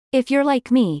If you're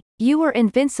like me, you were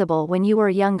invincible when you were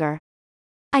younger.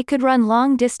 I could run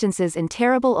long distances in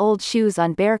terrible old shoes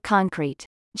on bare concrete,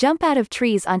 jump out of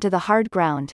trees onto the hard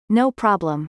ground, no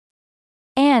problem.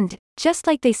 And, just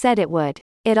like they said it would,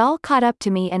 it all caught up to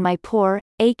me and my poor,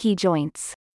 achy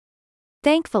joints.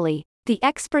 Thankfully, the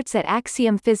experts at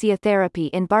Axiom Physiotherapy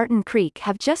in Barton Creek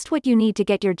have just what you need to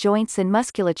get your joints and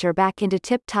musculature back into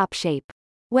tip-top shape,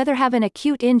 whether have an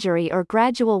acute injury or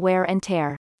gradual wear and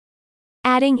tear.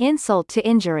 Adding insult to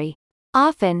injury.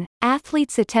 Often,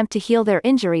 athletes attempt to heal their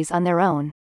injuries on their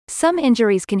own. Some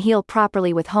injuries can heal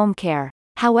properly with home care.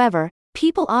 However,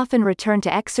 people often return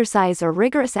to exercise or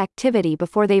rigorous activity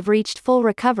before they've reached full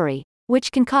recovery,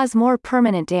 which can cause more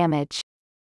permanent damage.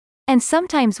 And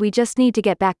sometimes we just need to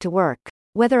get back to work,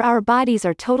 whether our bodies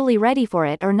are totally ready for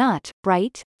it or not,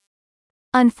 right?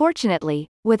 Unfortunately,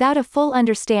 without a full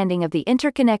understanding of the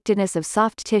interconnectedness of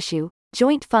soft tissue,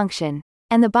 joint function,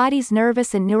 and the body's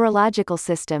nervous and neurological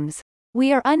systems,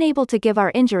 we are unable to give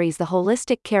our injuries the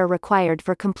holistic care required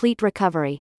for complete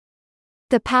recovery.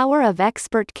 The power of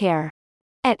expert care.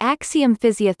 At Axiom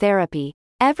Physiotherapy,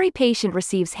 every patient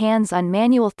receives hands-on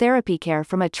manual therapy care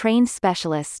from a trained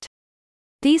specialist.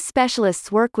 These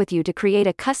specialists work with you to create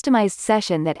a customized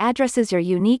session that addresses your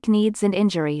unique needs and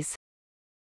injuries.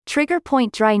 Trigger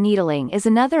point dry needling is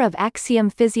another of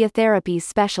Axiom Physiotherapy's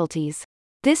specialties.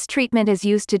 This treatment is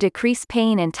used to decrease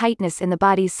pain and tightness in the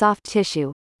body's soft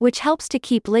tissue, which helps to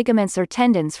keep ligaments or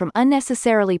tendons from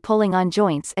unnecessarily pulling on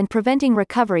joints and preventing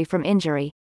recovery from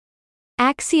injury.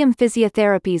 Axiom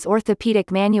Physiotherapy's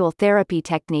orthopedic manual therapy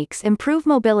techniques improve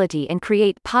mobility and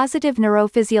create positive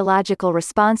neurophysiological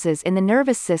responses in the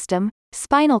nervous system,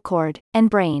 spinal cord, and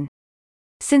brain.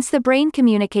 Since the brain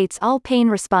communicates all pain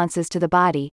responses to the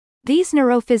body, these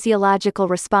neurophysiological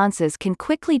responses can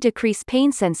quickly decrease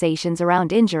pain sensations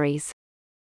around injuries.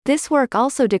 This work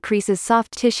also decreases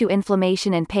soft tissue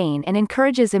inflammation and pain and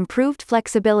encourages improved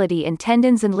flexibility in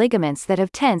tendons and ligaments that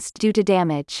have tensed due to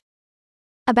damage.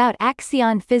 About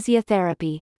Axiom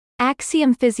Physiotherapy.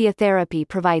 Axiom Physiotherapy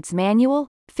provides manual,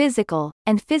 physical,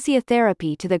 and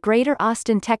physiotherapy to the greater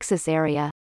Austin, Texas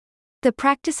area. The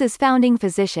practice's founding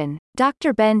physician,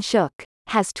 Dr. Ben Shook,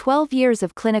 has 12 years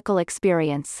of clinical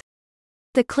experience.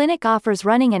 The clinic offers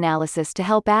running analysis to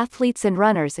help athletes and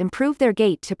runners improve their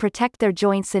gait to protect their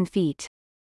joints and feet.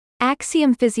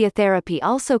 Axiom Physiotherapy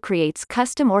also creates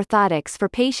custom orthotics for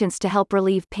patients to help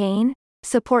relieve pain,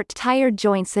 support tired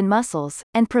joints and muscles,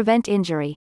 and prevent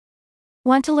injury.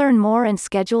 Want to learn more and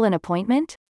schedule an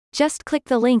appointment? Just click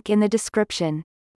the link in the description.